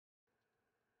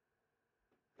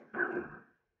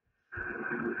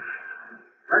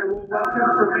Very warm welcome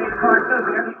from me and Carter.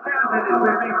 The only Townsend is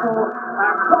with me for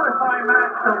our qualifying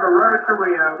match on the road to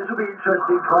Rio. This will be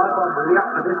interesting, Clive. I'm really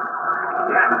up for this.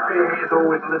 The atmosphere is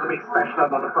always a little bit special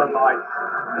under the floodlights.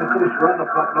 And of course, we're on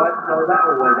the floodlights, so that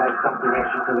always adds something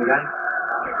extra to the game.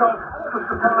 Because all the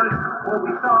surprise will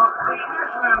we start the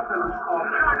national anthems of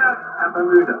China and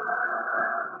Bermuda.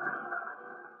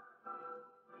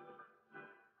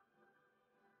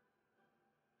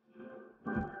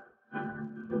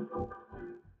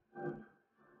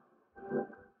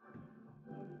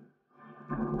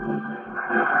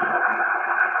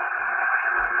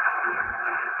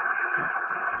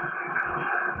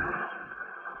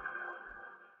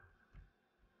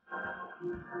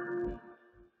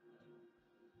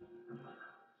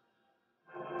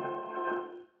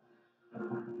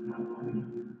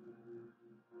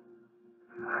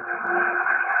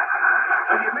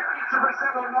 And you're moving to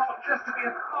Brazil or not, just to be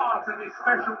a part of this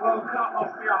special World Cup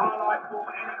must be a highlight for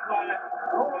any player.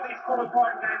 All of these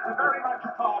qualifying games are very much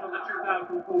a part of the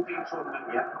 2014 tournament.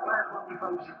 Yeah, players won't be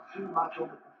focusing too much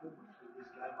on the performance in this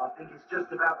game. I think it's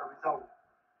just about the result.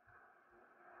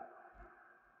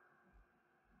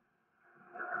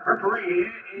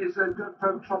 Referee here is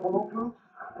Dr. Tropologlu.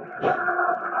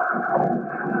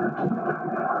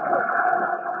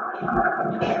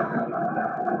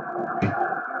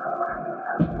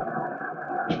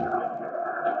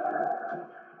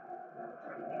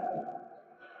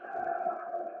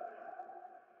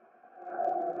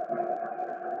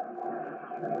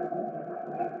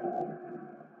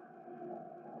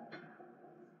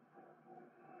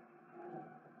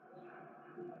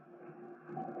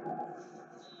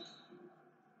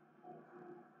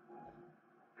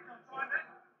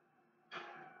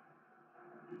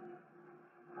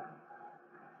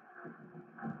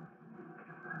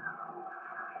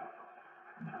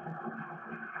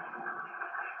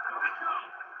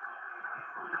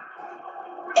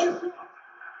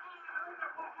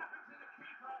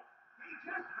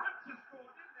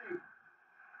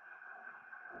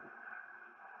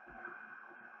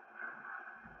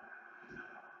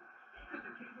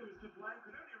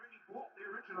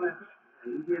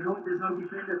 He'd be annoyed there's no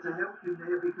defender to help him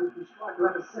there because the striker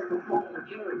had a second fault on the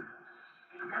carry.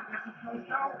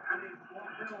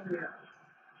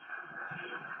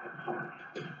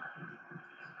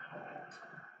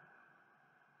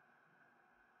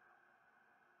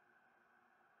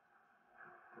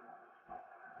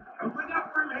 Open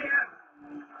up from here.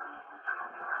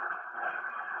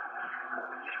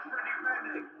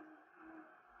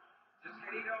 Just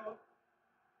getting on.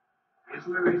 Here's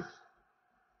Lewis.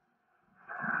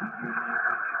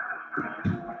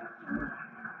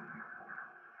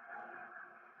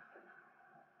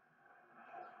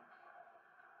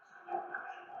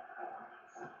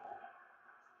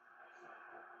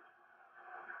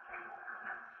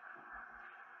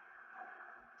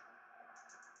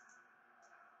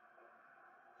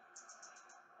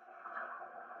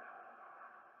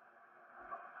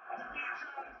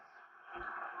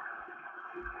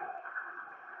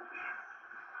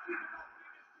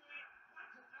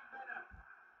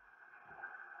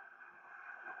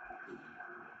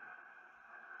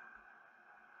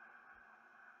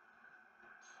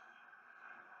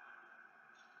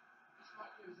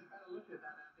 Give us a better look at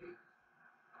that, Andy.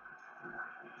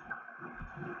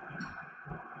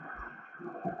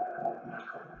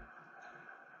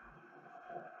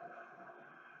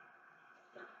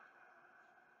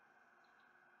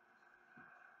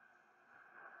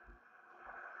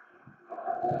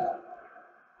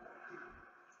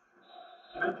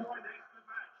 Enjoy this, good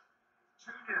match.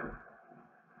 2-0.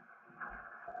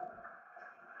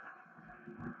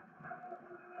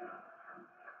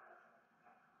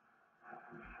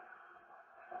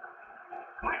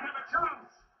 Might have a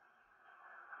chance.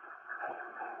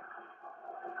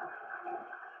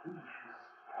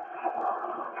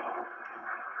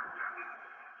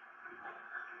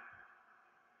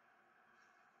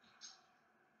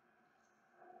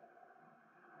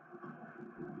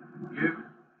 You.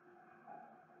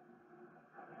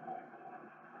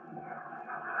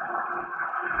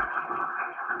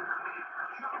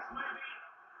 Chance maybe.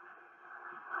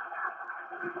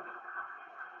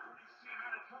 He's seen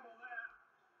out of trouble there.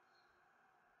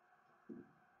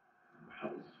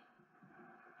 Wells.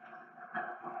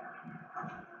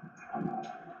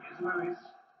 Here's Lewis.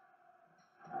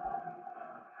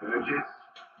 Burgess.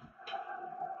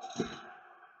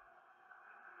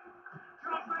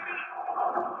 Chance maybe.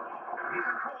 He's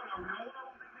a corner. We all know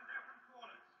what they can do from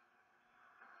corners.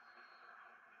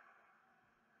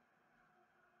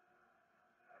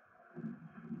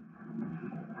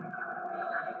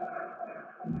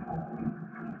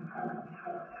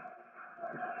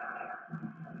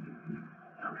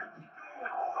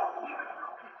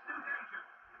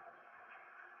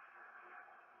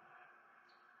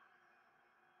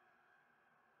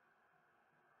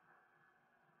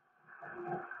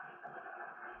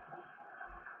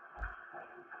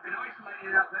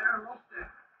 it up there and lost it.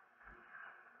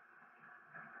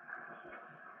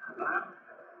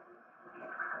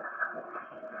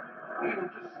 He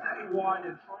will just stay wide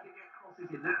and try to get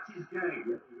crosses in. That's his game.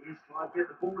 Yep, it is. Try to get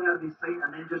the ball out of his feet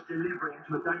and then just deliver it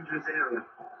into a dangerous area.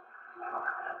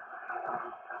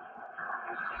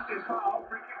 It's foul,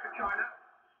 free kick for China.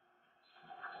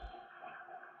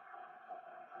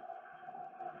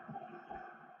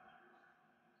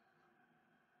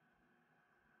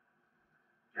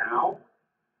 Now,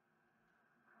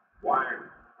 Wang.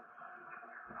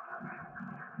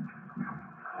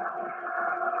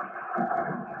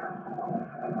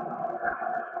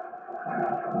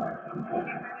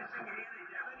 Finishing here, they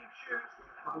don't let him shoot.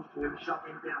 Close to him, shut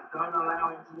him down. Don't allow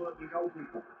him to work your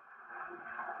goalkeeper.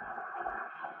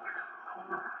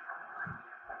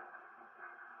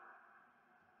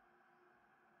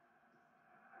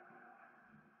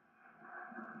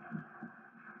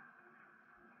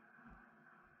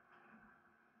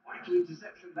 Vital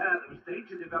interception there. There was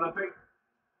danger developing.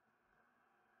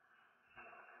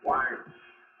 Wang.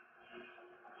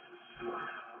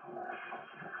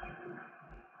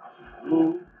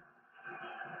 Wu.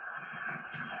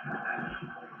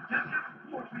 Just have to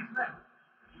force his left.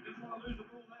 You just want to lose the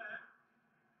ball there.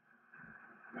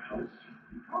 Well,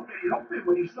 you can't get it off him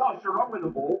when he starts to run with the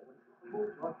ball. The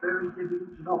ball's like very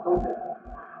difficult to knock off it.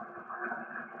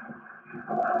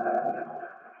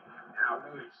 Now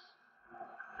Lewis.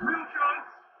 Real chance.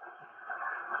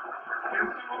 Can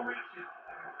someone reach it?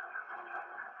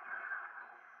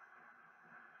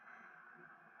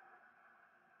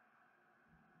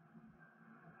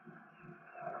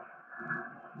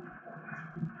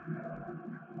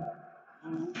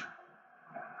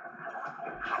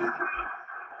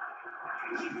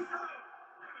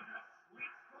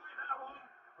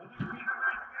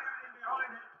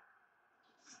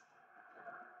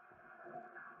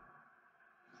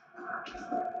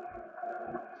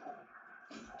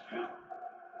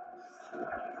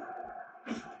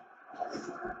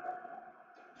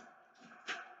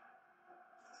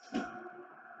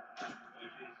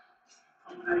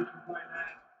 Combination play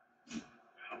there.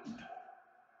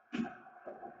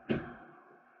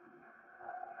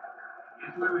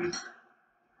 Here's Lewis.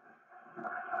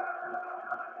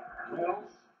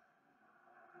 Wells.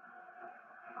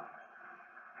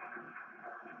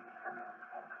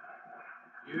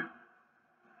 You.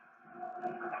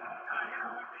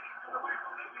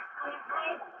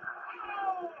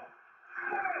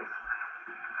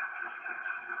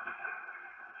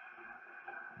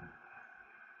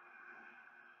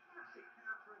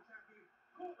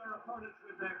 Caught their opponents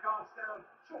with their guards down,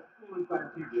 took full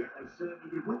advantage. Yeah, they certainly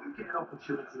did. When you get an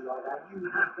opportunity like that, you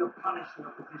have to punish the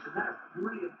opposition. That's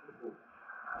brilliant football.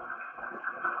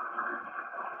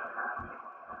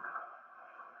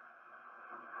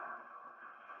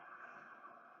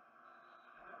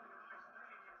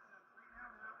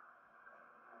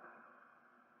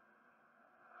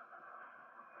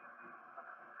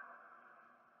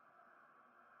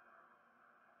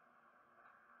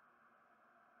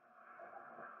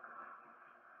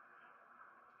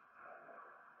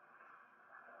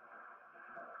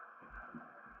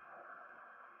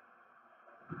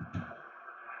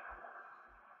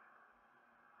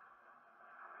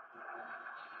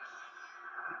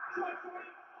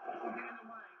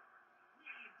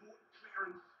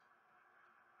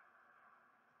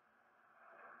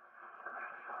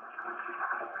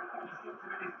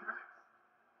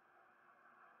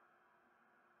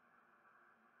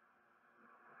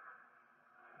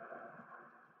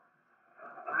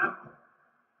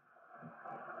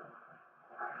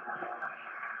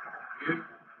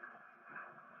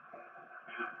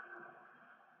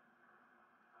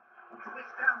 To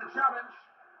withstand the challenge.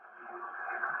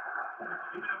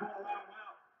 Keeping the ball around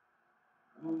well.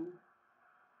 Wu.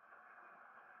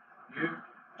 You.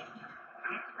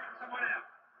 Needs to bring someone out.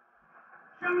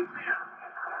 Challenge here.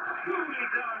 Coolly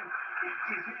done. Kicked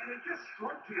his head and just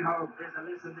stroked it home. There's a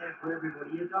lesson there for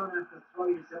everybody. You don't have to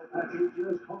throw yourself at it.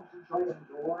 Just concentrate and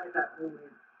drive that ball in.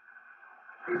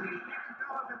 If he's next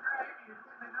goal of the game, you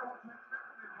think they know what to expect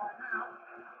from him by now.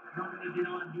 Not going to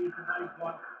deny him here today,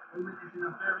 but we're witnessing a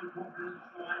very confident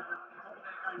side at the top of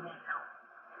their game right now.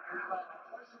 Have a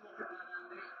closer look at that,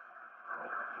 Andy.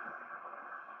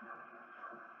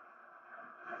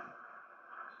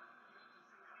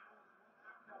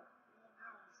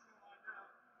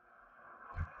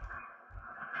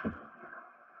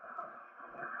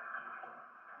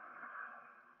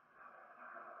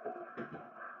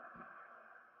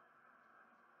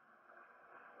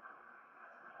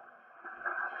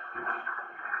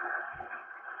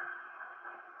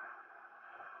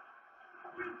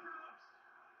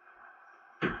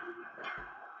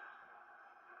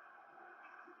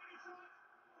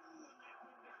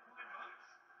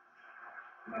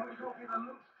 Well, we're talking a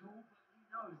looks call, but he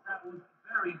knows that was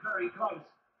very, very close.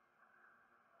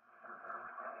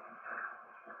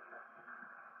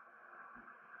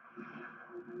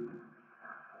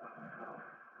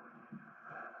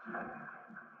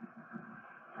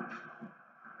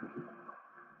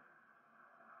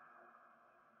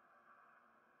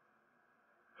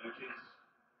 Burgess.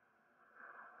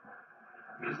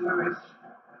 Here's Lewis.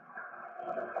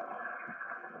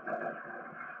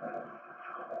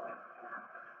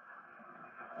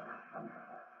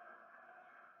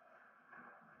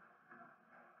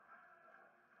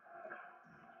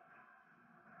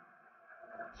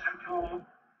 Sankar.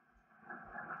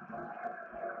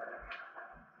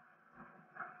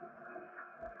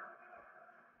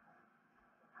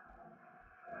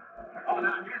 Oh,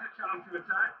 now here's a chance to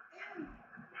attack.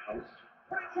 Wells.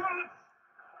 What a chance!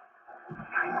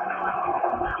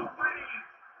 Well played!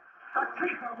 The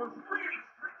keeper was really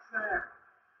strict there.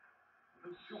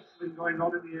 There's jostling going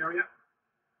on in the area.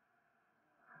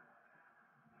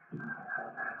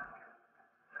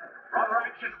 Rather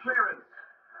anxious clearance.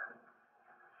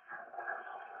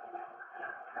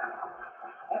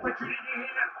 Opportunity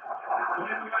here. Got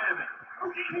in the way of it.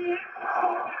 Looking here.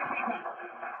 Oh, the keeper.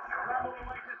 Scrambled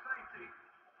away to safety.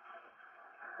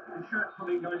 The shirt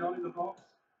pulling going on in the box.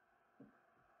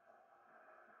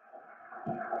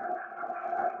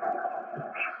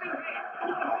 Instant hit.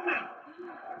 Hold it.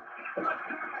 First try.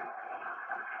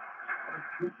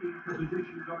 Looking for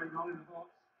position going on in the box.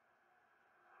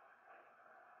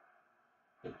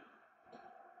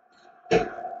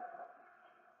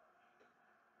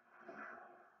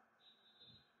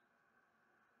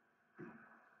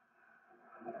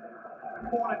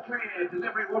 Corner clear.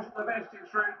 Delivery wasn't the best in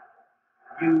truth.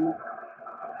 You.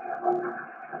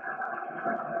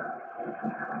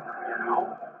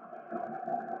 Now.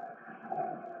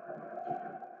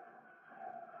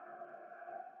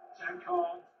 Sankar.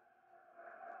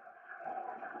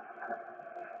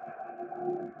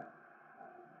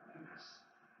 Yes.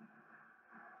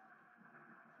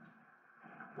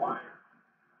 Wide.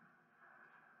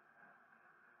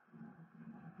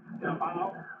 Dabao.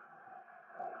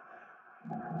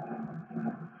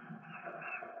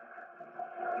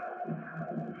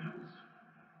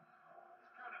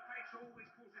 Kind of pace always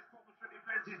causes problems for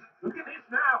defences. Look at this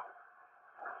now.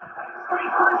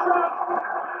 Space for a shot.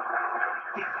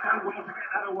 He's done well to get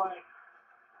that away.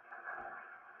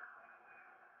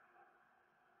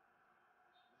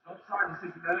 Offside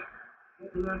decision there. Got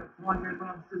to learn to find their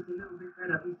runs just a little bit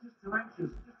better. He's just too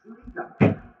anxious, just too eager.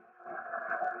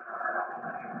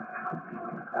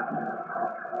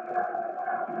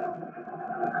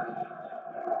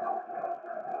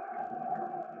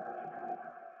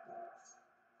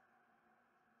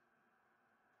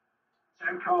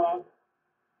 Sankar.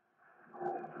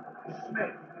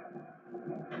 Smith.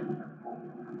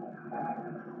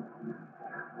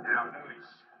 Now Lewis.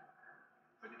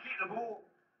 Couldn't keep the ball.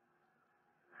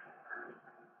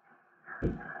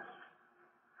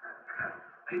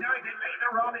 They know if they make the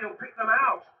run, he'll pick them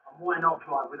out. And why not,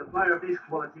 Clive? With a player of this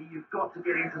quality, you've got to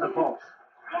get into the box.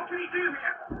 What can he do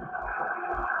here?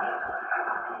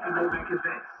 What can they make of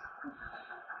this?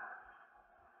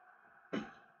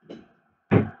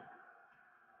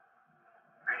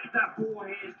 Made that ball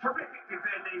here. Terrific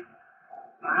defending.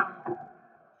 Oh,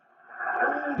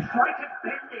 tried to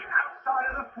bend it outside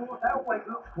of the foot. That always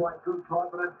looks quite good,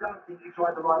 Clive, but I don't think you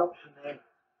tried the right option there.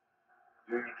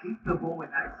 Yeah, keep the ball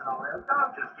in that scenario.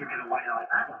 Don't just give it away like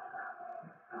that.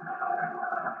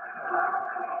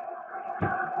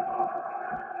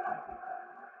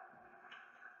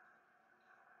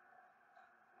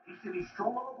 He's to be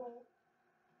strong on the ball.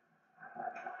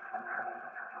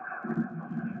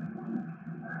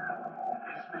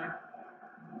 Here's Smith.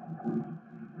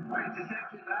 Well,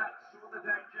 intercepted that, saw the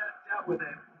danger, dealt with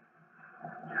it.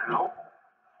 Now.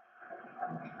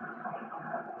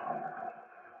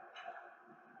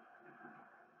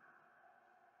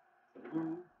 Wu.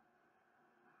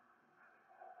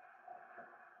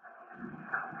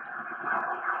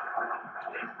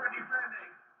 Desperate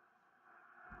defending.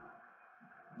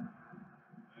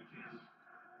 Burgess.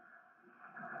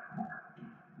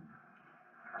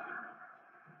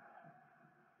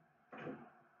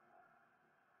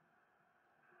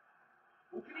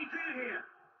 What can he do here?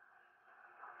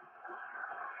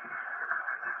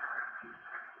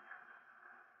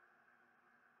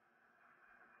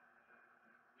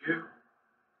 You.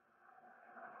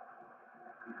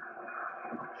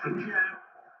 Sun Jiao.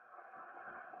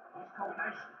 Nice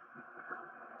combination.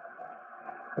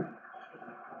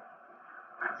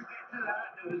 Had to get to that.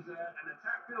 There was an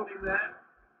attack building there.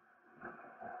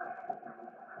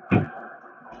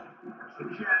 Sun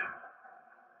Jiao.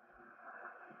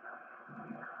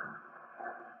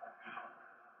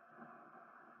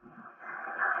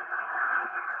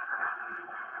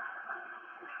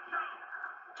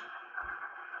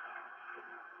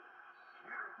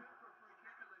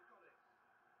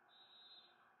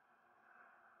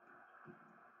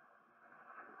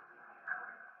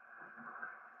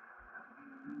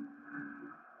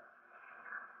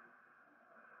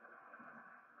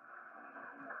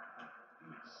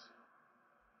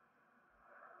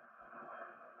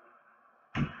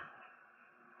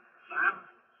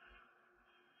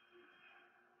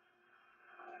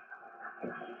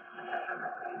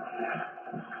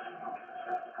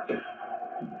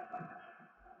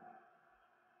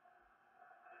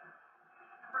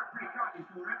 happy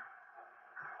for it.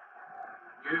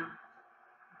 You.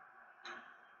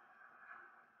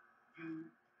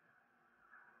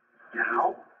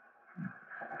 Now.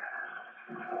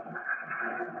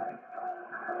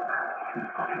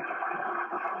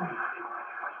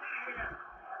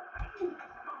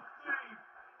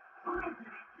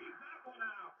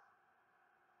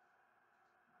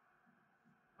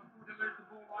 To lose the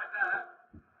ball like that.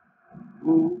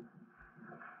 Ooh.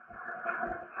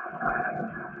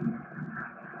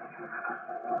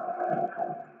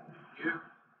 You.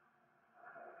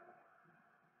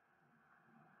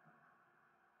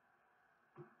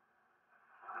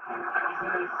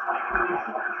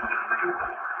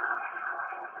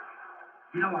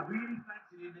 You know, I really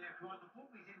fancied him there, Clive. The ball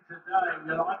he's in today,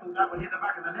 I thought that would hit the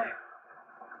back of the net.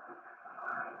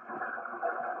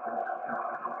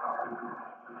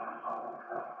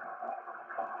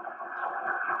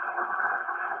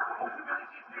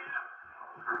 Possibilities here.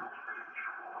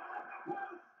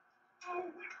 Oh,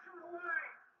 whisker away.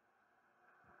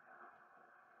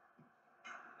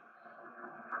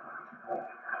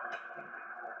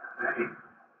 Hey.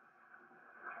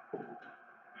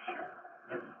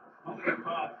 Not a good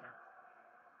pass.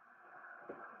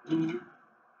 Ooh.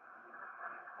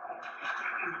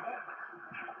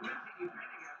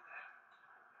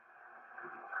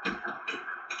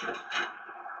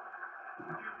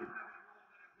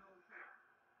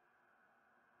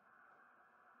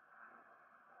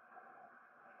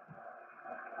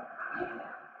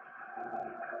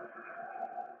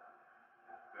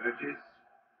 Burgess.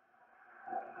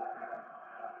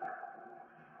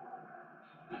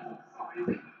 Oh, is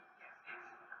it?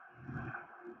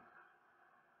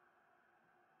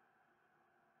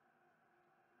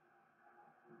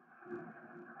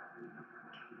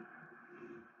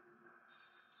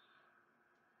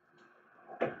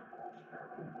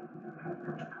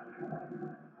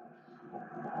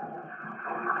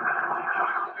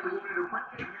 They wanted a quick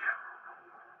kick here.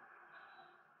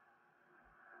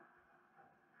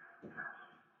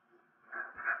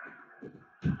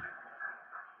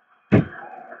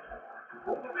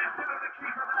 All the best out of the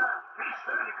keeper there. He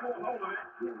certainly caught hold of it.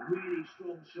 Yeah, really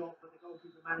strong shot, but the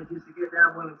goalkeeper manages to get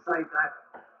down well and save that.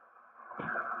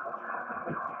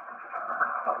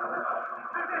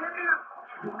 There's a here.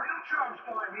 There's a real chance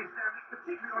by his down,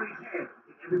 particularly on his head. I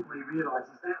think everybody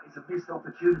realises that is a missed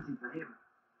opportunity for him.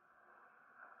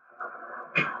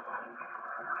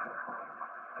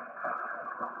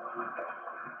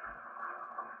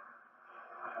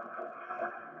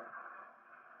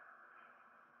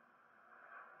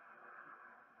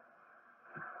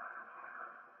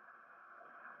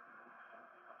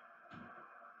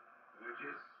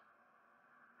 Burgess.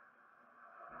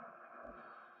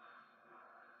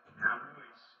 Now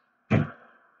Lewis.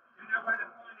 You know where to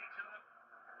find each other.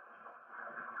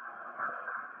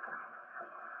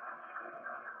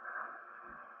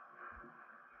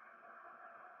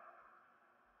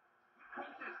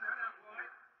 Contest there out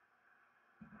wide.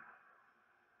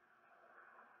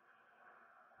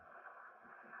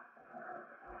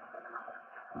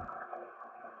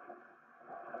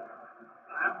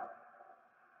 Lamb.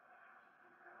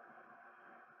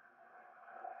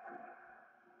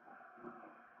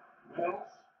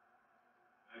 Wells.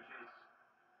 Burgess.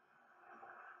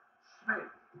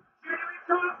 Smith. Genuine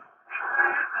top.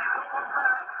 They got one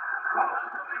back. Well,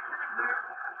 that's what they can do.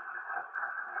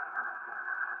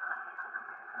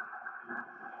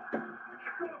 When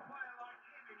you've got a player like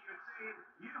him in your team,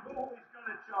 you've always got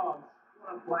a chance.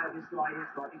 What a player this guy is,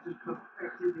 like he's just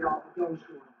perfected the art of goal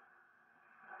scoring.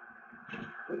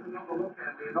 There's another look,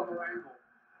 Andy, another angle.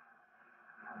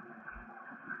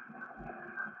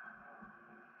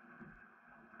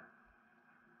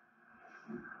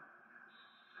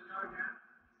 To go again.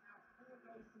 Now 4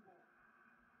 goals to 1.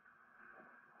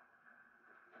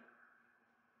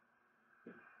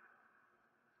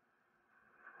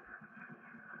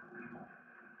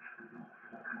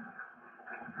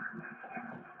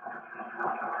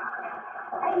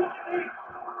 Oh, look at this!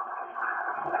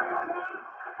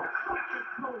 Such a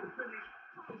cool finish,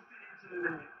 posted into the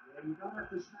net. Yeah, you don't have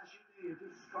to smash it there,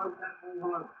 just stroke that ball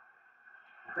home.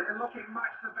 They're looking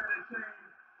much the better team,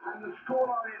 and the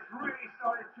scoreline is really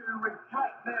starting to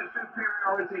reflect their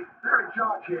superiority. They're in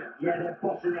charge here. Yeah, they're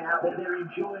bossing it out there, they're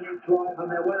enjoying it, Clive,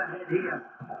 and they're well ahead here.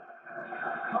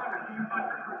 Kind of you might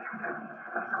have predicted.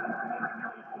 That's a quality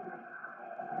goal scorer.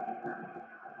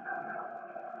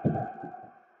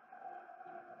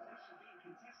 Possession being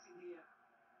contested here.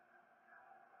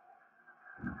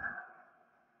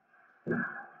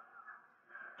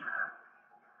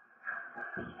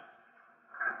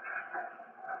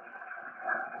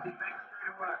 He makes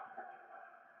straight away.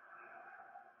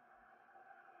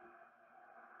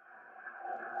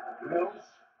 Wells.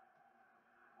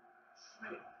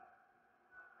 Smith.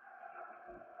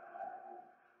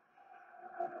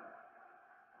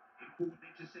 Important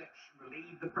interception,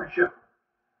 relieve the pressure.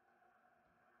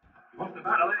 He wasn't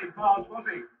about to let him pass, was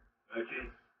he?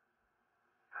 Urges.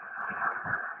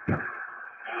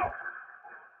 Out.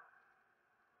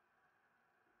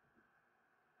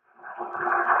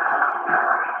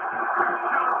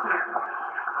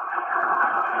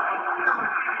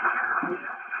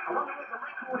 I wonder what the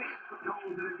record is for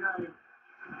goals in a game.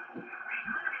 He's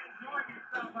really enjoying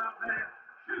himself out there.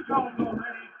 2 goals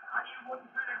already, and you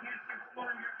wouldn't bet against him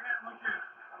scoring again, would you?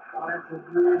 Oh, that's a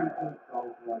really good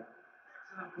goal, bro.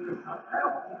 Excellent first touch. Now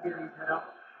once he get his head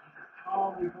up, he just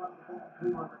calmly finds the bottom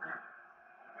 2 on the net.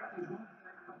 This is one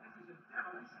thing, but this is a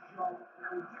demolition job.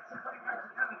 And he gets it pretty much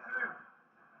together too.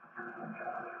 He's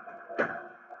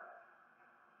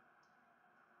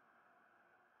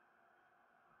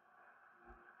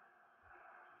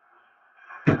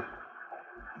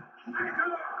going to go.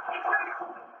 He's got it.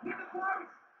 He's the close.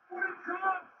 What a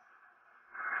chance.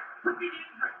 Freaking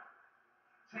injury.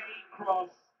 Team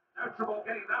cross. No trouble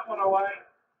getting that one away.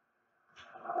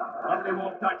 Only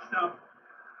one touchdown.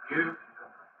 You.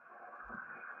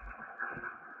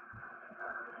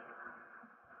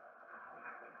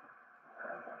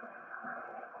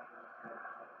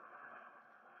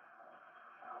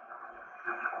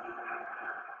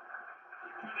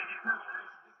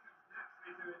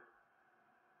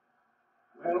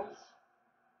 Wells.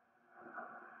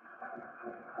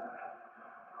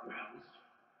 Wells.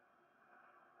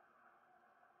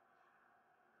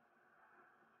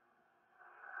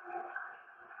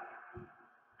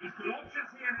 He's got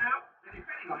options here now. They're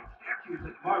defending like statues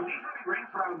at the moment. He's running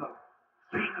rings around them.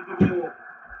 Speed of the ball.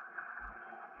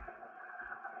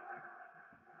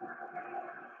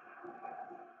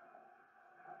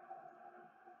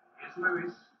 Here's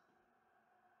Lewis.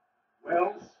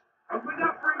 Wells. Opened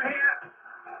up for him here.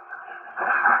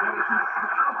 Lewis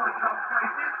smiles on some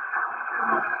faces. Still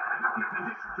not a happy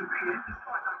position to be in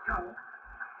despite that goal.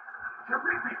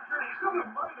 Terrific finish. Not a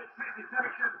moment's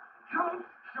hesitation. Chance,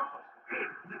 shot, in.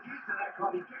 The key to that,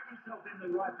 Connie, get yourself in the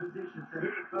right position to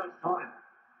hit it first time.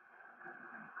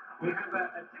 We have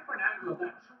a different angle of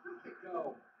that terrific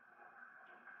goal.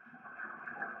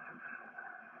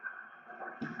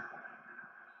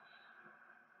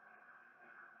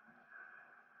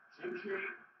 Timshi.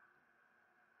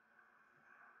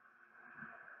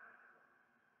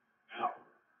 Out.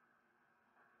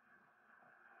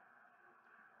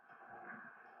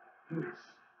 Lewis.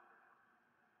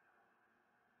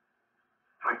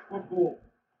 Tight football.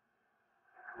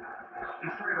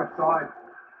 He's straight offside.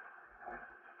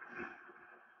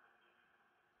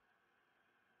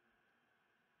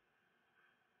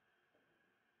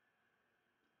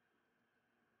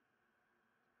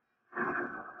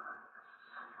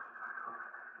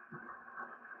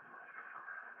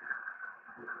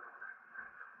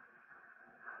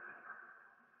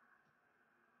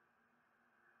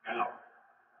 Out.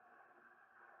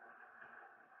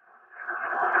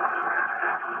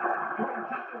 Jordan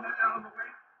Tuttle that out of the way.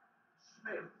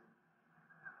 Smith.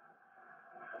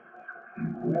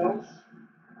 Wells.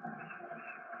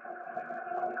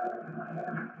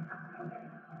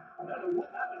 I don't know what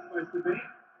that was supposed to be.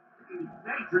 He's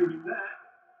daydreaming there.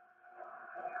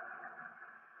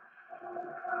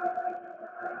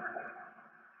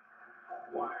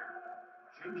 Wire.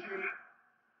 Timshi.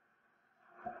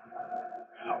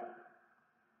 Out.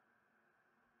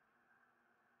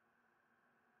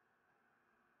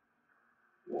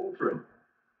 Waldron.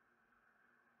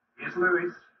 Here's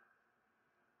Lewis.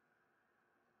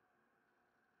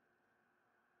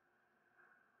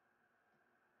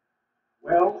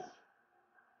 Wells.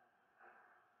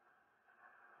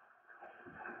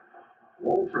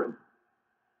 Waldron.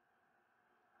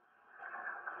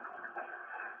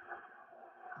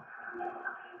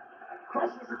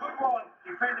 Cross was a good one.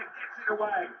 Defender gets it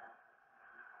away.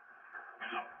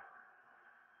 Out.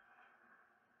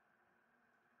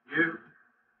 You.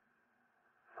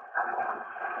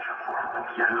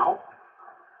 Now.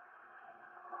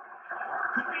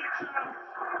 Could be a chance.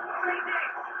 Take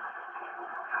it.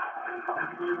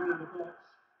 That's a good one in the box.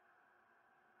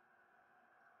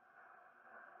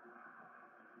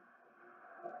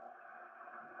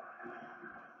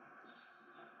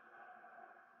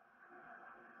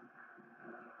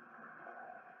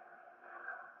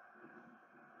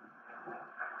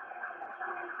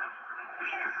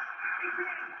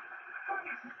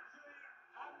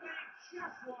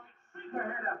 Just right, super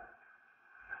header.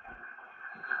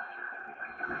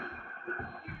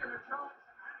 Give him a chance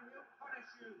and he'll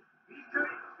punish you. He's done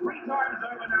it 3 times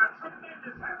over now.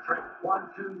 Tremendous hat trick.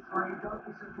 1, 2, 3, don't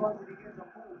be surprised if he gets a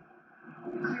ball.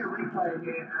 You see a replay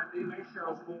here, and it may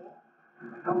show us more.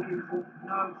 Goalkeeper said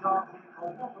no chance here,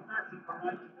 Tom. Not from that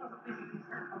information. He doesn't miss it, he's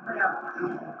set from there.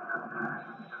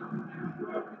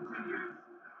 Work continues.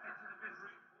 Into the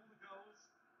misery, all the goals.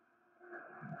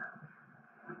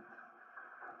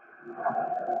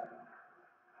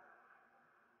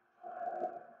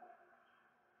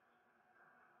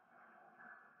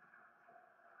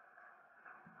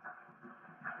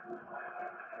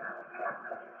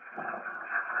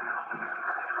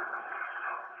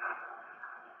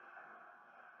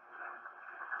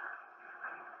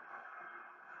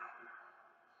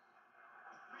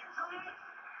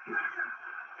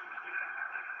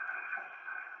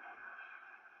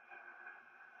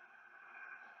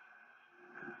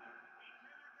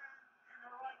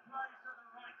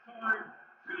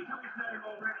 Three to his name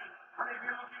already, and he'll be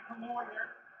looking for more yet.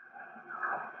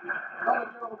 Not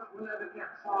a goal that will ever get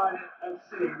tired of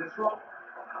seeing this one.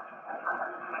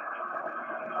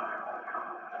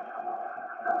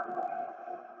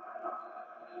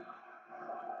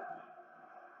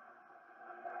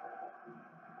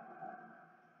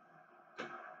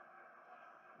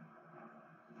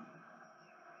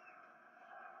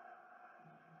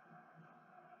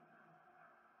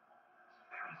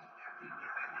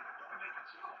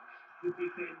 Good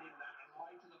defending that in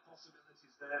light of the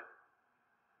possibilities there.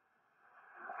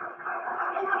 Oh,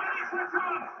 look at this for a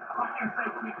chance! I can say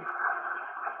keep it.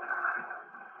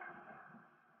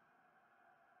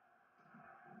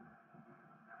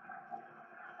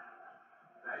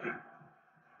 Hey.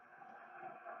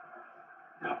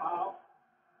 Now,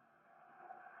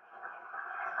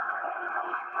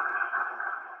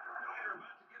 Neuer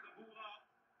about to get the ball up.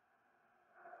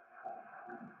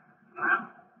 Lamb.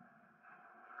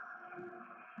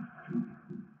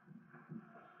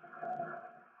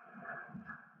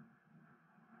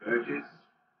 Burgess.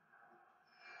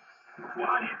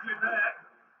 Wide into him there.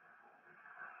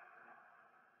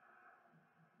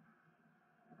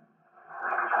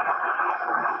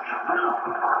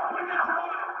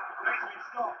 Racing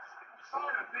stops.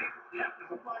 Side, I think. Yep,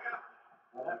 there's a flag up.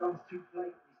 Well, that runs too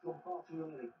late. He's gone far too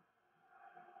early.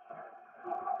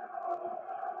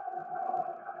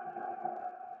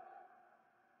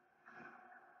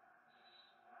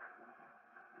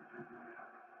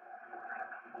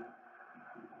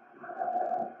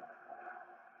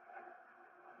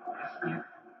 Smith.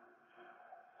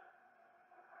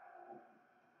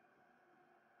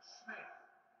 Smith.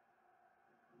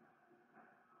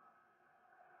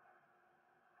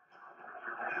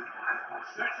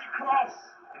 Searching cross.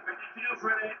 Defending feels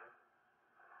ready.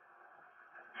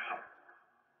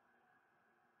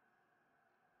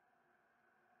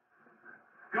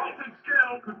 Golden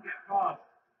skill couldn't get past.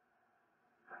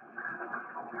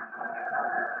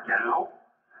 Now.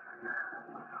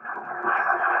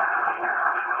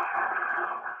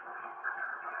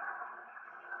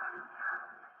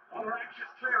 Another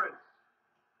anxious clearance.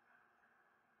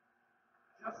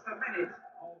 Just a minute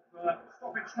of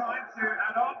stoppage time to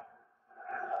add on.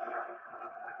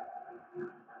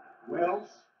 Wells.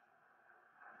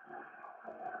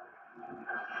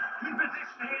 Good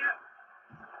position here.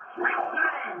 Great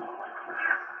save.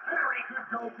 Yes, very good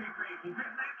goalkeeping. He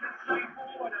didn't make it straight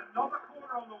forward. Another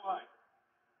corner on the way.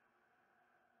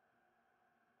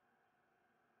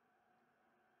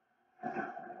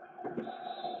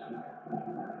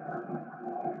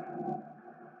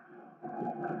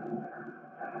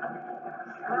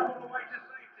 Scramble away to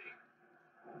safety.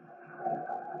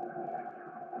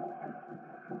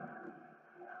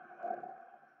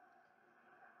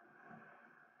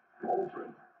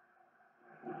 Waldron.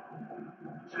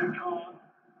 Check on.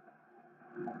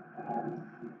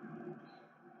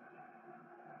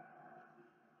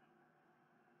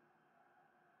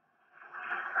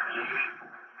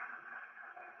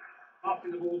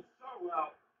 Passing the ball so well.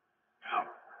 Now.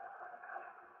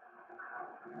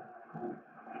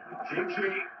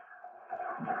 Chichi.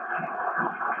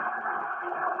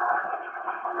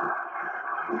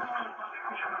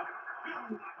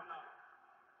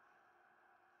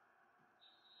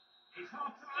 It's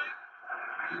half time.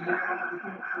 And now the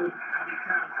Watford and he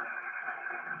counts it.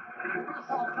 The first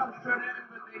half comes to an end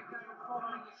with the game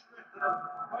following the script that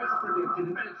most predicted.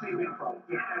 A bit of team in front.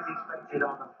 Yeah, as expected,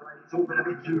 I'm afraid. It's all been a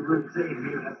bit too routine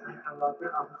here, hasn't it? And I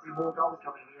can see more goals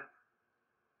coming here.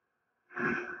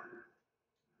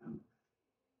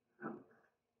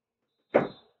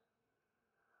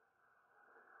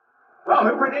 Well,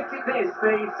 who predicted this?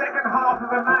 The second half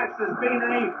of a match has been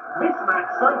a mismatch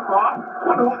so far. I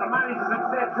wonder what the managers have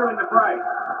said during the break.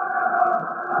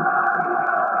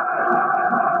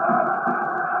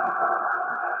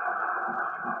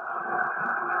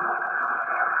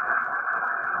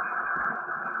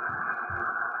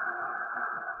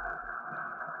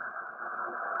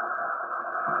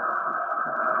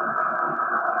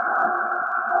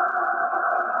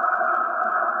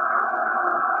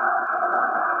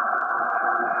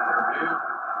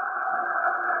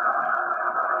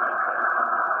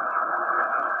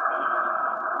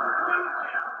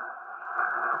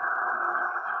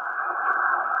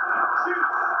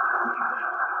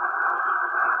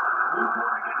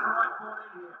 Important to get the right ball in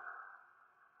here.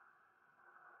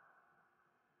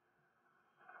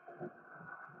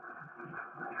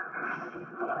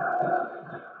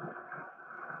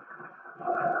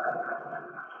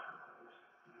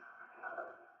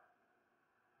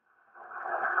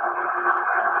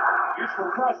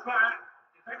 Useful cross back.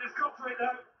 Defenders got to it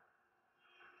though.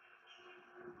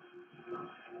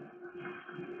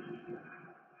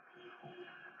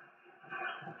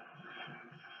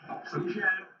 Some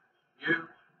jam. You.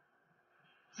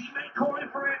 Teammate calling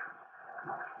for it.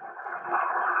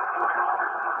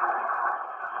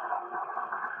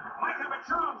 Might have a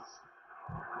chance.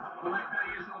 We'll make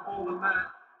better use of the ball than that.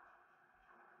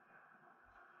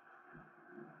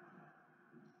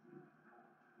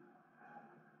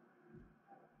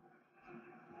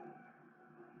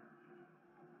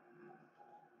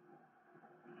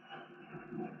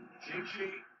 Chichi.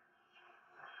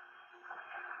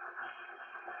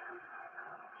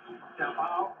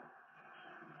 Dabao.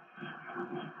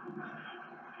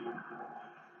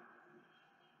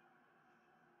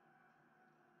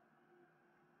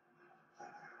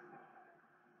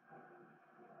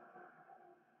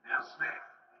 Now Smith.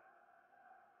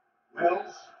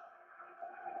 Wells.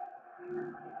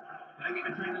 Playing it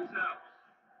between themselves.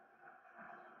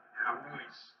 Now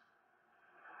Royce.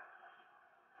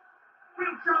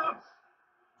 Real chance.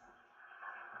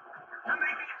 Can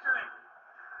they get to it?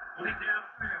 Put it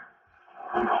downfield.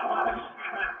 Oh, by the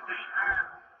goalkeeper. Deep hand.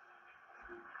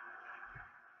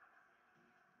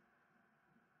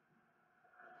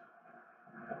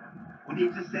 With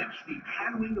interception, he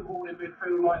can win the ball in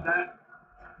midfield like that.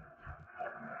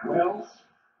 Wells.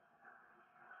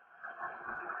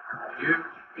 You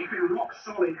keeping rock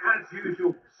solid as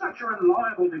usual. Such a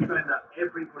reliable defender.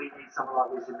 Everybody needs someone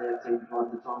like this in their team trying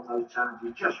to time those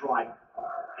challenges just right.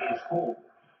 Here's Hall.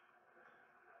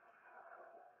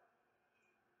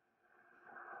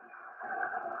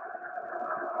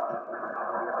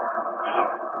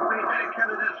 Many better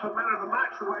candidates for man of the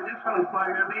match the way this fella's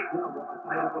playing, hasn't he? You know what? I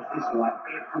play across this guy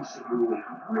every single week.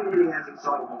 He really has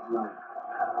excited me today.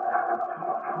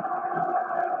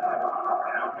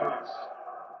 Now Lewis.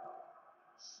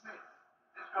 Smith.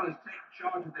 This fella's taken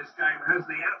charge of this game,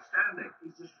 hasn't he? Outstanding.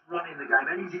 He's just running the game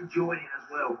and he's enjoying it as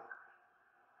well.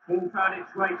 Ball found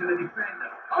its way to the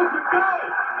defender. Open goal!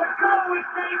 The goal was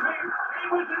gaping! It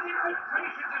was an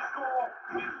invitation to score.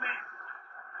 You missed.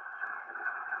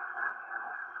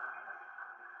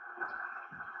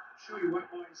 I'm sure you won't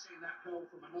mind seeing that goal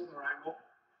from another angle.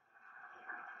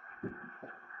 Enjoy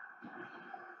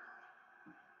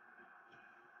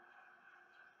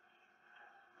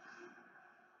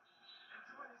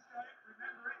this game,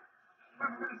 remember it. I don't know when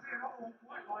we're going to see another one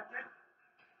quite like it.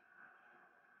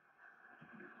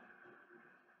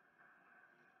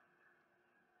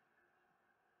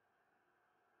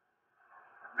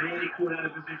 Really caught out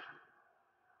of position.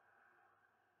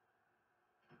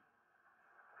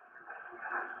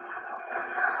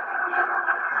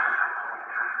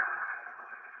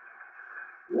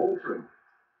 Waltering.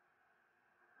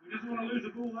 We just want to lose the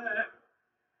ball there.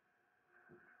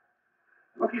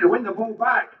 Lucky to win the ball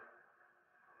back.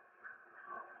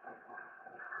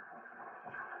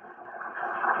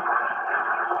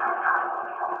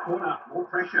 Corner, more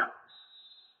pressure.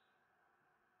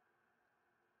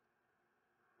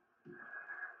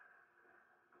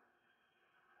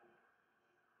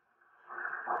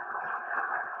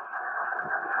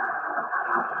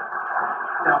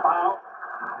 Dabao.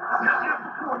 Just have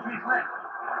to forward to his left.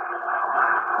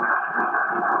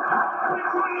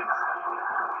 Quick Williams.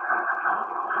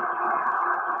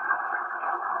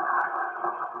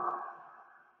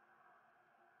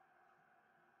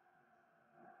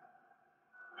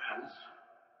 Wells.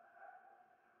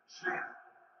 Smith.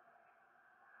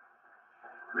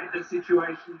 Read the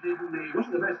situation, didn't he?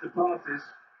 Wasn't the best of passes.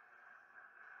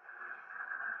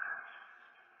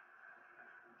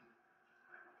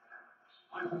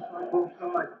 I'm from strike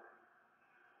offside.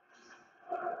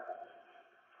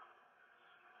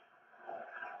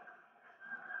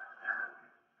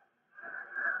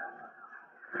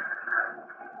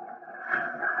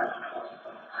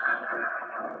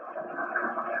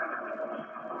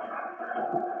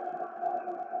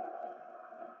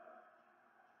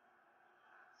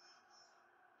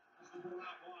 That's the ball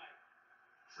out wide.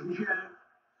 Some jam.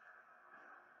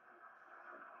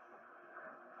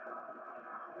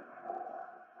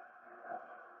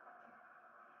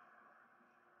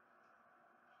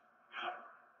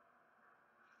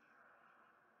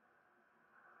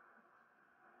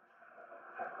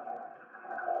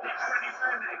 Excellent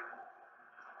defending.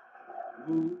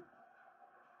 Wu.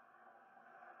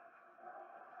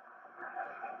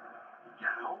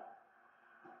 Now.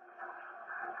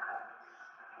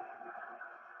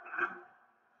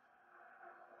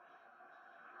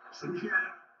 Sinclair.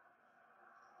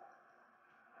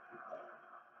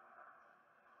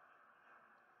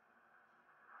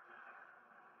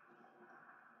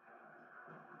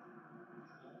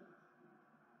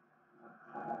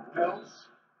 Wells.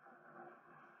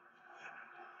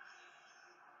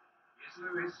 Here's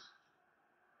Lewis.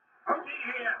 Only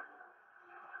here.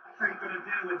 I think going to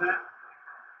deal with that.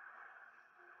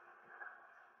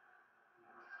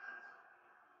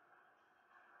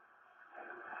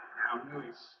 Now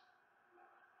Lewis.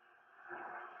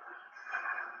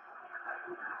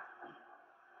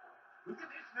 Look at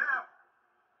this now.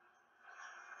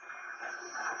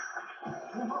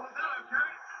 Oh, is that okay?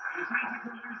 It's easy to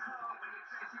lose heart when you're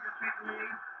chasing a big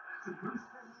lead. That's a boost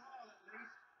for morale at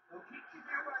least. They'll keep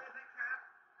chipping away as they can.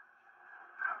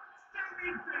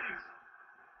 Outstanding finish.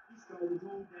 This goal was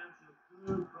all down to a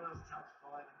good first touch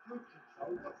fight and good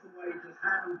control. Watch the way he just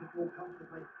handled the ball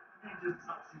comfortably and then just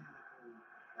tucks into the ball.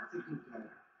 That's a good goal.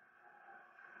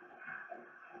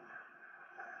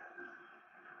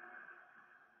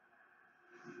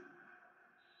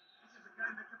 This is a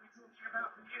game that could be talking about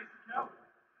for years to come.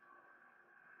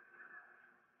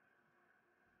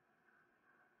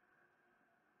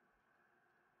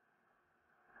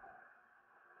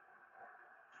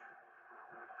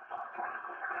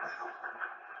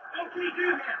 What can he do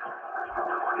here? Well,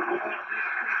 this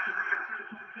used to be a true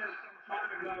contest some time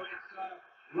ago. It's a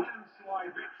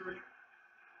landslide victory.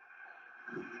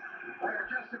 They are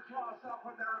just a class up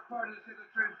from their opponents in the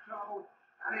truth told,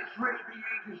 and it's really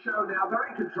beginning to show now. They're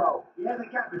in control. Yeah, the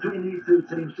gap between these two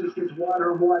teams just gets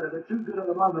wider and wider. They're too good at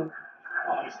the moment.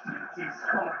 Oh, he's tipped his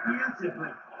spot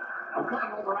beautifully. I've got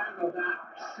another angle of that.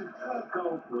 Superb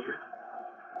goal for you.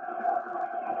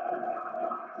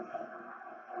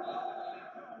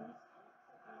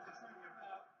 This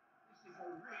is a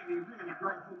really, really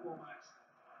great football match.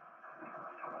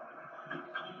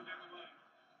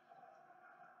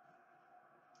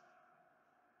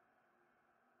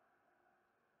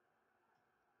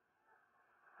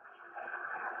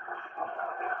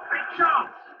 Big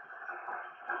chance!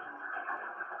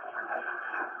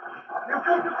 He'll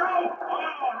go for goal! Oh,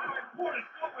 how important!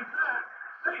 What was that?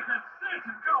 Safe and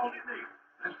certain goal, isn't he?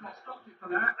 That's not stopped it for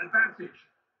that. Advantage.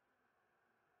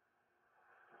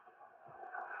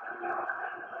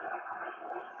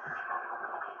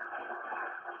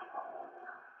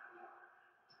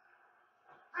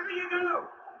 How do you know?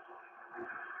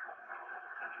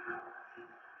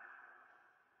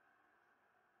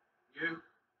 You.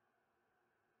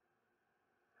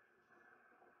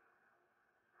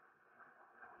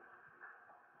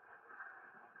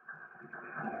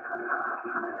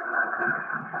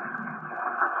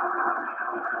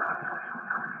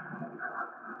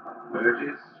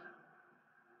 Burgess.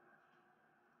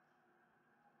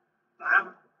 Lamb.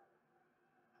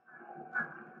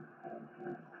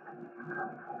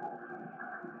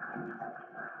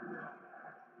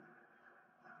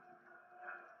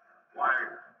 Wang.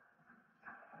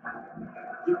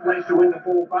 Good place to win the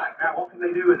ball back. Now, what can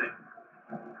they do with it?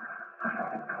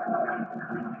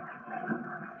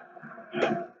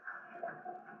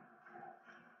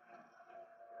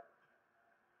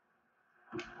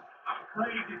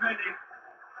 Brave defending.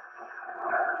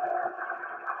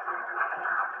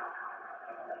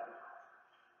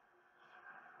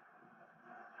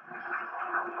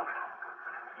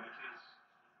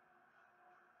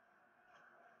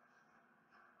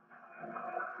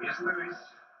 Here's Lewis.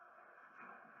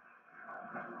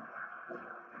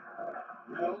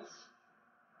 Wells.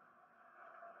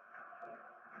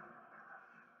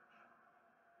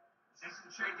 Sisson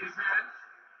changes hands.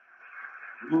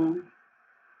 Move.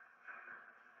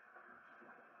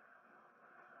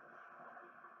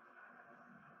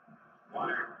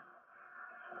 Wang.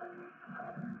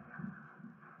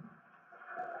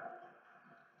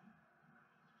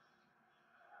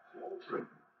 Waltry.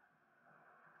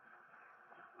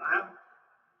 Lamb.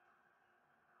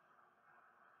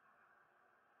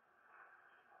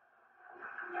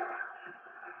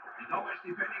 There's not much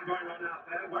defending going on out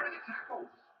there. Where are the tackles?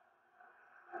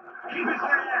 Keeper's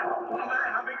there. Well,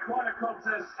 they're having quite a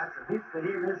contest. That's a hit for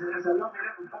him, isn't it? There's a lovely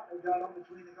little battle going on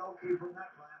between the goalkeeper and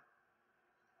that player.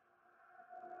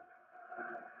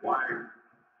 Wang.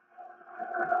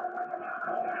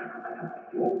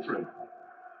 Waltry.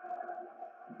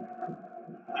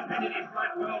 Defended his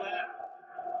flank well there.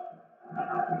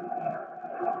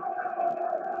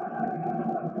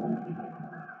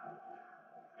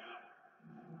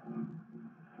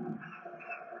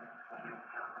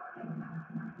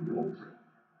 Waltry.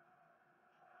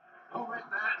 Oh, read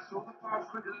that. Saw the pass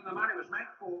quicker than the man it was meant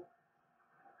for.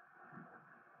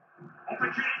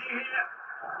 Opportunity here.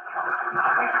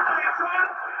 It's on.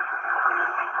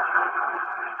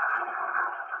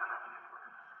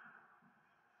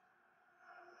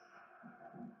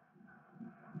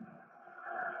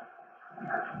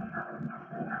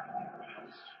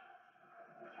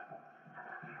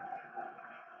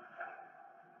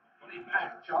 Got him back.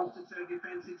 Chance to turn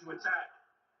defence into attack.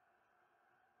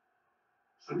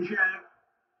 Sun Xiang.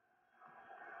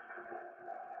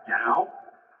 Now.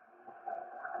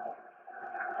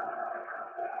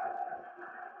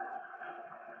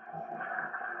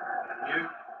 You.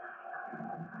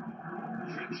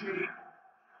 Chi.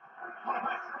 On a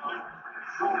back right.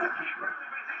 Saw the keeper out of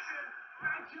position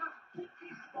and just picked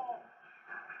his spot.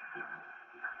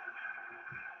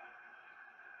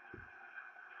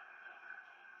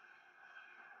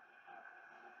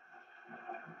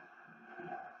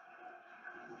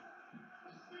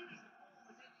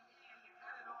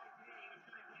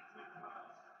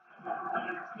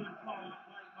 It's good follow-up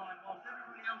play time. Whilst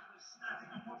everybody else was snapping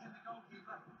and watching the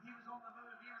goalkeeper, he was on the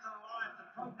move, he was alive to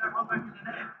poke that one back in the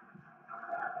net.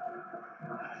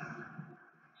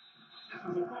 This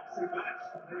was a boxing match.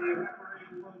 The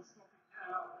referee was stopping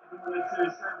now in order to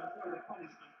serve a further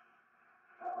punishment.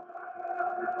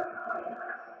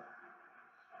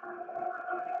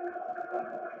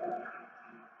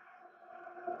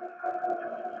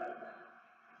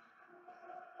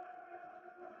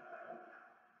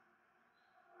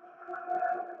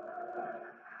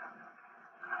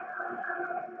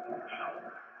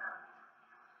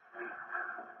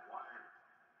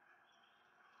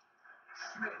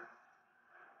 Smith.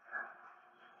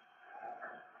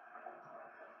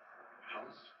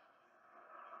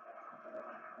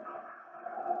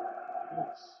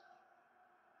 Walks.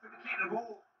 For the keep the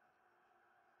ball.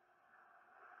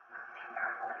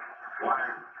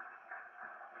 Wang.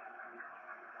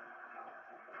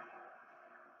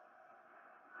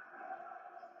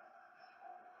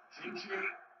 Chi.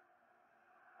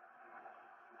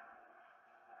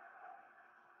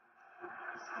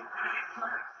 Stopping in his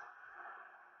tracks.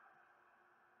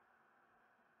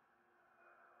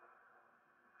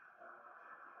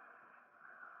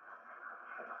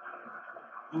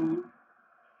 Wu.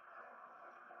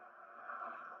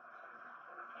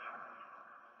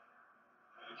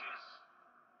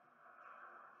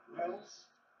 Wells.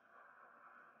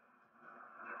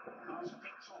 Pass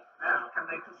picked top now. Can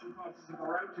they put some passes of their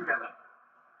own together?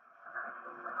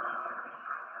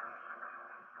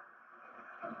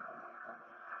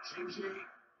 Chi.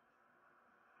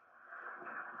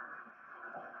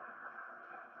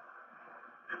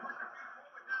 They're pushing a few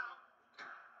forward now.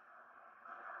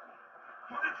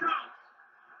 Got a chance.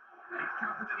 They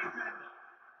cover the defender.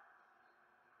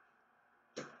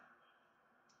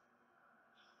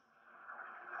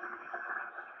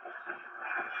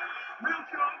 Real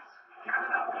chance.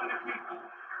 Gathered up by the keeper.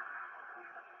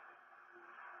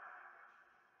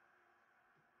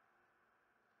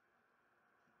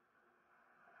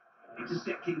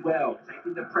 Intercepted well,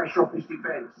 taking the pressure off his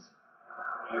defence.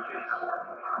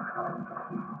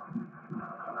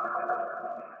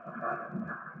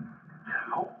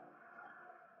 Now.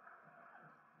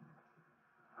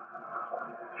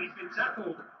 He's been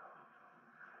tackled.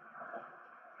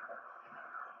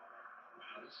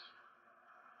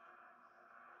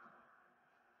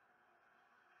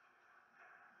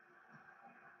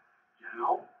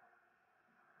 Now.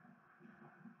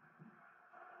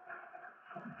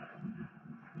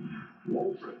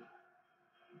 Waldron.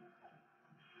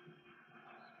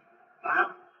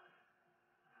 Lamb.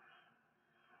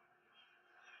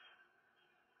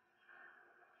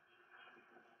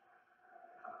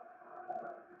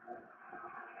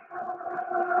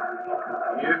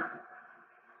 You.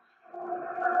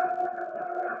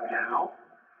 Now.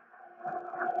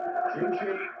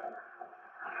 Chi.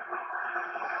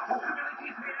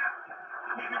 Possibilities here.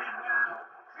 Keeping it well.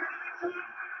 Feeling it.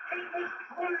 He was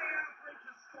crying out for it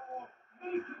to score.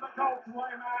 Most of the goal to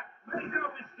aim at. Made no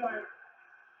mistake.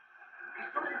 He's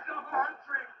got himself a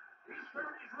hat-trick. He's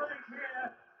found his range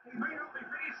here. He may not be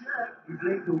finished yet. He's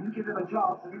lethal. You give him a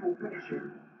chance and he will finish it.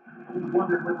 He's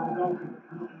wondered whether the goalkeeper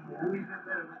can look even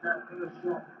better with that first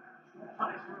shot.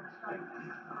 Punish for a mistake.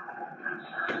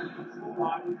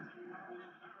 Scoreline.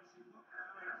 Embarrassing look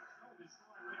now. It's so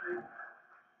destroying, really.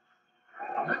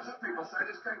 I've heard some people say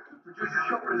this game could produce a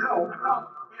shock result. I can't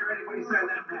hear anybody say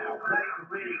that now. They can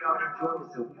really go and enjoy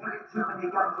themselves. You don't get too many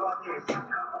games like this.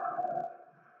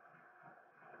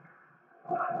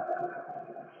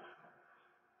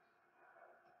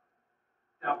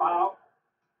 Dabao.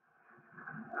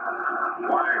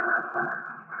 Wang.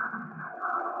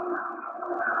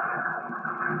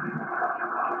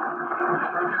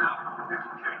 Broken up.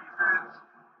 Defensive changes hands.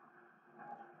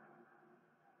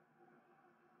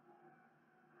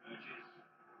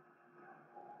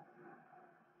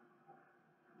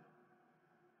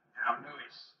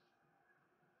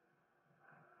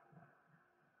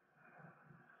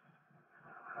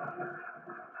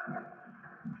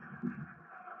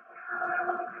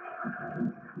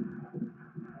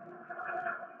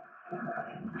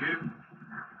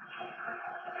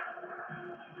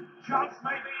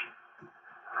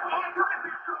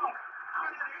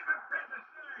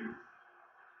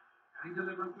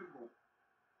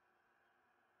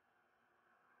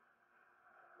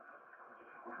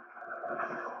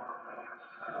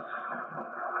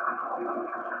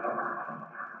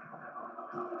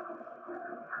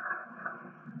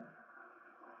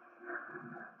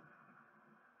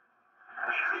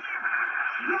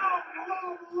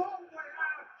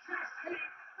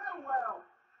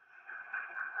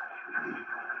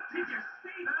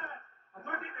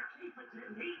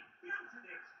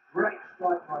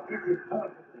 This is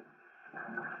perfectly.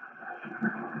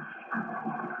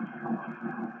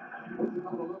 What's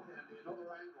another look, Andy? Another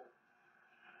angle.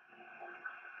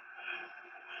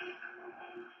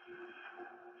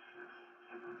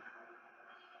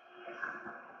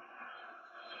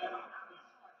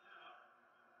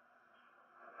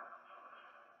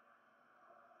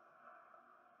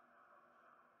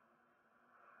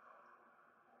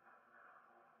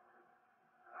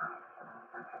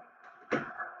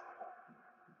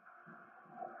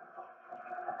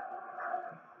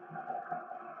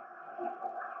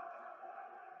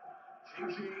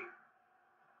 Gigi.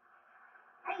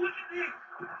 Oh, look at this!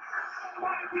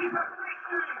 What a piece of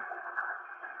victory!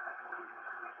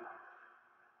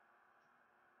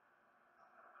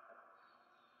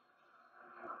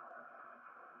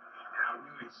 Now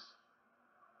Lewis.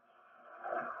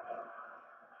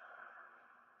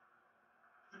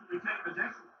 Didn't retain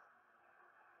possession.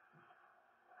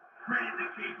 Brilliant to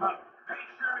keep up. Made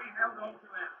sure he held on to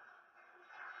it.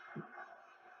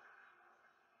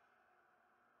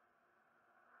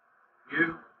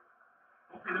 You.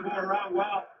 Hopping the ball around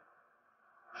well.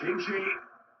 Gigi.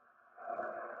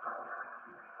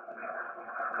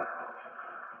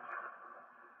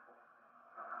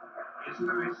 Here's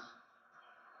Lewis.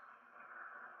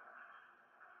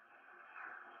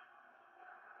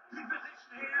 In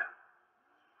position here.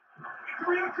 It's a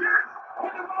real chance.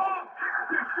 Hit the ball. Has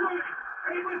to shoot it.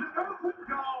 It was an open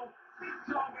goal. Big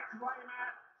target to aim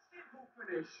at. Simple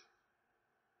finish.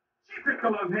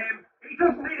 Typical of him. He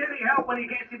doesn't need any help when he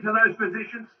gets into those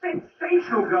positions.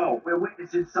 Sensational goal. We're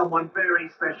witnessing someone very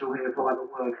special here, private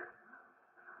work.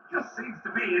 Just seems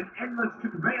to be an endless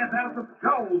conveyor belt of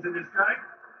goals in this game.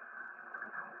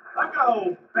 A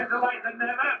goal. Better late than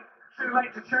never. Too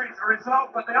late to change the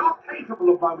result, but they are capable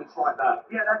of moments like that.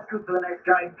 Yeah, that's good for the next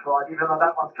game, Clyde, even though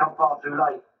that one's come far too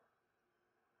late.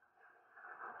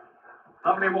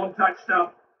 Lovely one-touch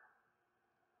stuff.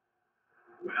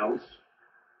 Wells.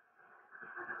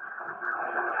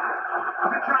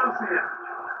 There's a chance here.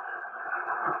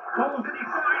 Balls in his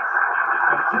sights.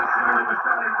 But just when it was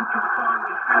starting to confine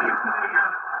his feeling to the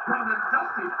done and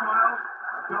dusted file,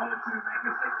 a goal to make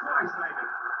us think twice, maybe.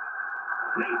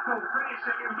 Lethal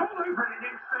finishing. It was all over in an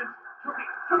instant. Took it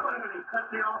so early. That's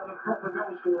the art of a proper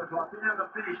goal scorer, Clyde. Being able to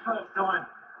finish first time.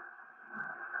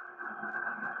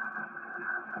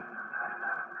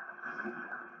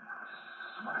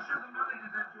 I'm not sure the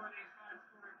managers enjoy these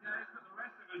high-scoring games, but the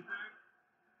rest of us do.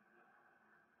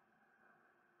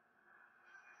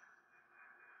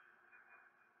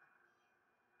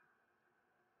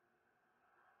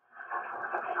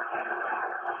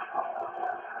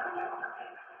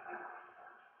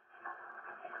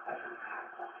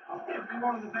 Definitely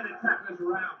one of the better tacklers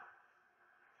around.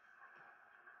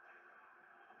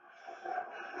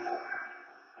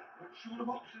 Not short of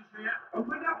options here.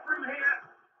 Opened up from here.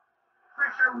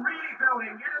 Pressure really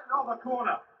building. Get another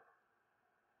corner.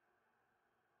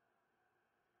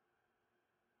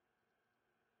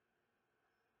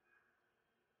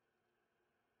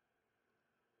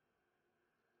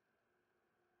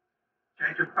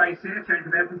 Change of pace here, change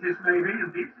of emphasis maybe.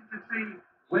 It'll be interesting to see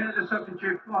where the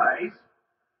substitute plays.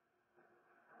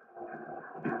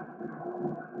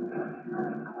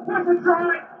 What a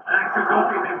try! That's a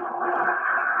goalkeeping.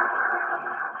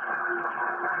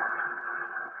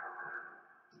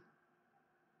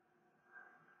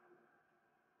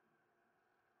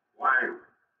 Wow.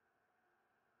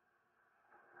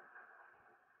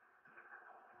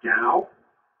 Gao.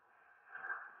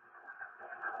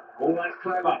 Oh, that's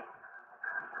clever.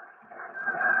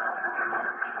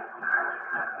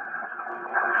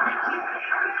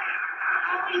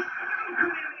 Oh, he's so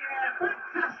good in the air.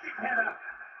 Fantastic header.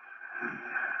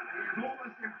 He is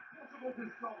almost impossible to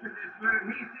stop in this move.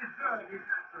 He's deserved his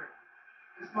hat-trick.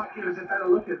 This might give us a better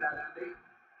look at that, Andy.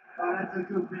 Oh, that's a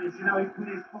good finish. You know, he put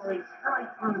his forehead straight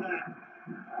through there.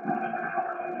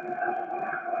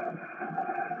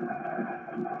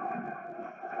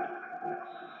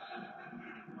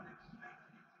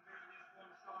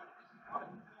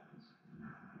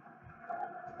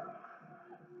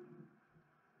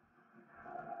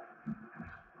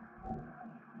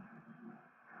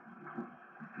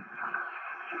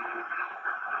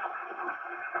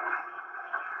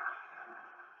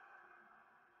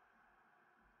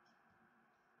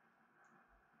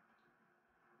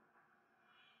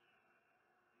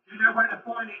 You know where to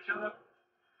find each other.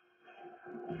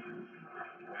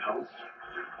 Wells.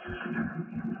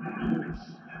 Lewis.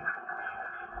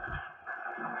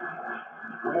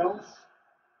 Wells.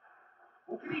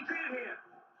 What can he do here?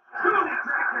 Surely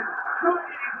taken. Right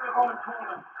into the bottom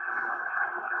corner.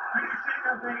 Finishing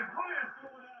of the highest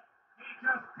order. He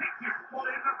just picked his spot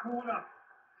in the corner.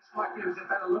 This might give us a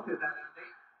better look at that, Andy.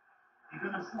 You're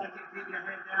going to slide it, keep your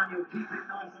head down, you'll keep it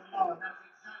nice and low, and that's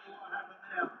exactly what happened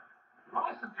there. There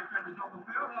are some defenders on the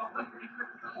field, I think he's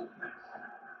looked goal mess.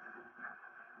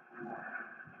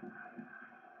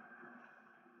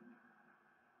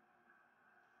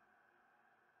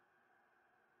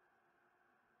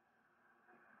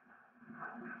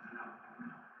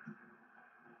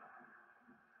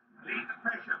 Lead the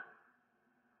pressure.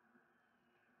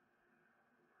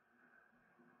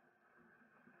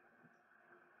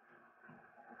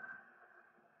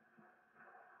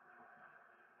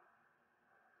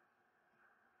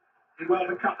 Did well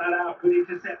to cut that out, good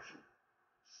interception.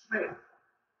 Smith.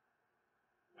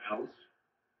 Wells.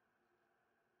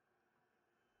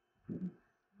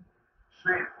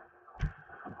 Smith.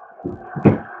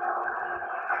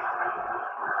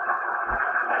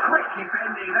 Quick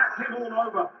defending, that's him all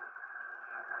over.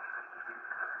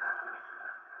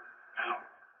 Now.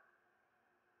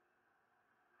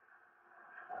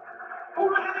 Oh,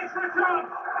 look at this return!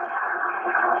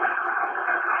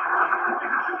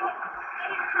 There's a shot,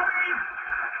 and it's going in!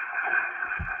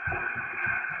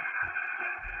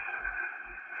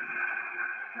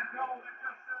 It's a goal that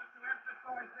just serves to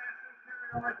emphasise their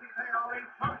superiority. They are in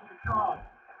total charge.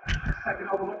 Let's take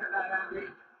another look at that, Andy.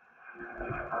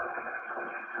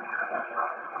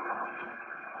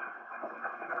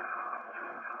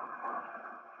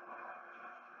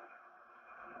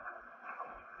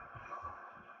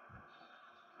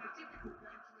 A difficult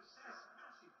game to assess.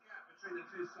 Massive gap between the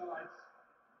two sides.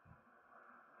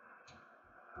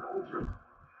 Aldrin.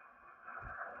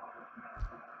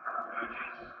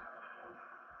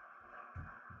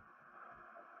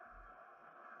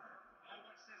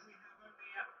 Albert says we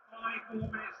have only 5 more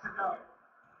minutes to go.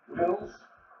 Wells.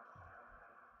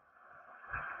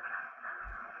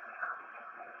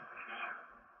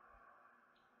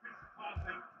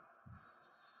 Passing.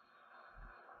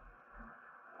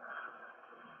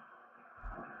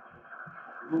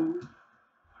 Move.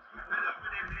 Men up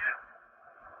with him here.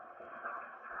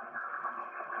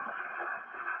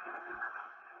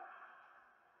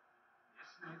 Yes,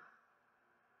 Smith.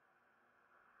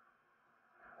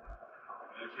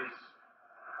 Burgess.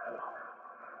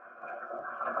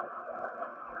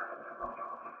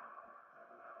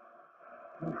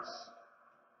 Yes.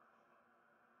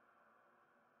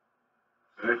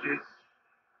 Burgess.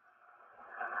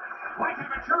 Might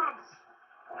have a chance.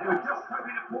 They were just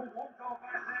hoping to pull one goal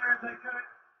back there if they could.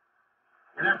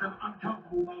 And that's an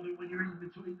uncomfortable moment when you're in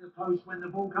between the posts when the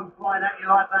ball comes flying at you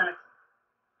like that.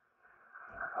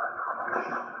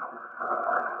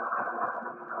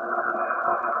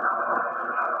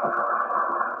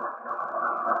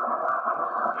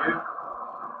 Yeah.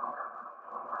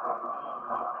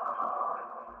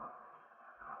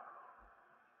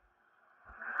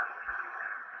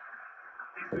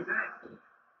 Dispossessed.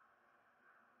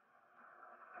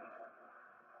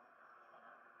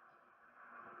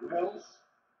 Wells.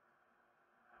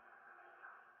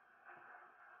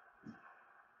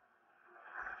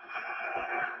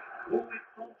 All this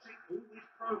prompting, all this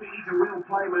probing, he's a real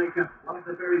playmaker. One of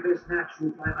the very best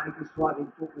natural playmakers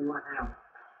fighting football right now.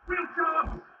 Real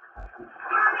chance.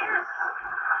 Yes!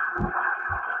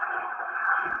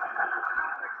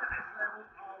 Athletes at this level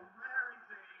are rare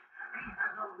indeed, and he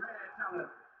has a rare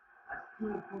talent. That's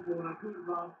good football and a good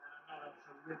run and another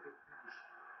terrific finish.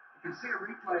 You can see a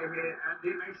replay here, and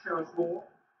it may show us more.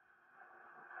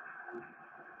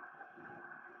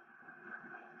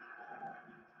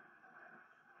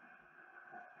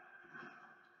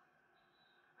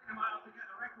 I might have to get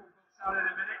the record books out in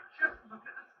a minute. Just look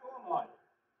at the scoreline.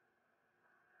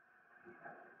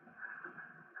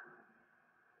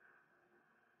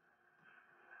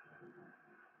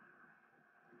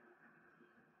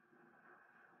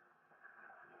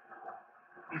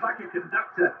 He's like a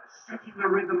conductor, setting the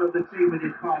rhythm of the team with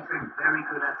his passing. Very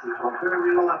good at it, Tom.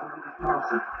 Very reliable with his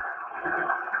passing.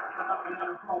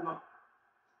 Another problem.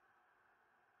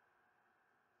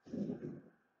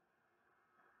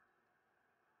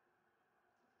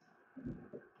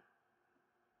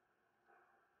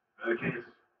 Burgess.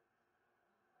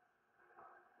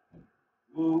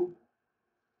 Wu.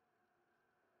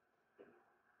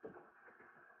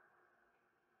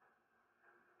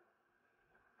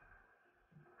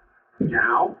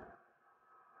 Now.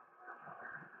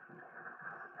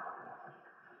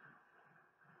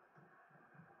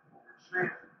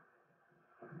 Smith.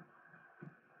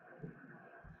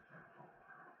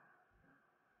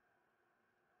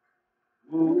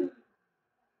 Wu.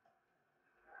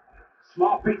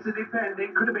 Smart piece of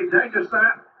defending. Could have been dangerous,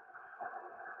 that.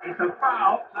 It's a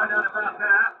foul, no doubt about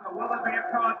that. But will there be a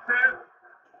card too?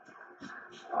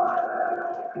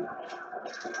 Now.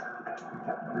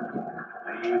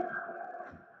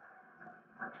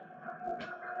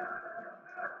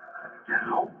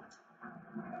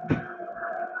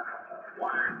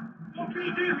 What can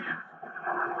you do here?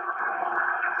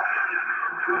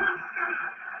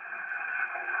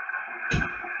 The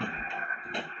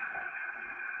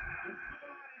scoreline is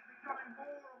becoming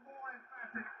more and more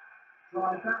emphatic.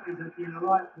 Right, that is a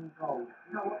delightful goal.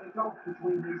 You know what, the gulf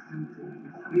between these two teams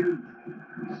is huge.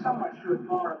 So much to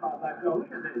admire about that goal.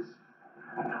 Look at this.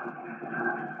 To know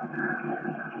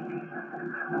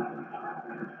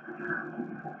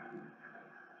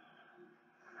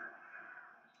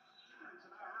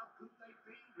how good they've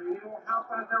been, really, or how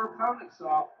bad their opponents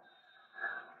are.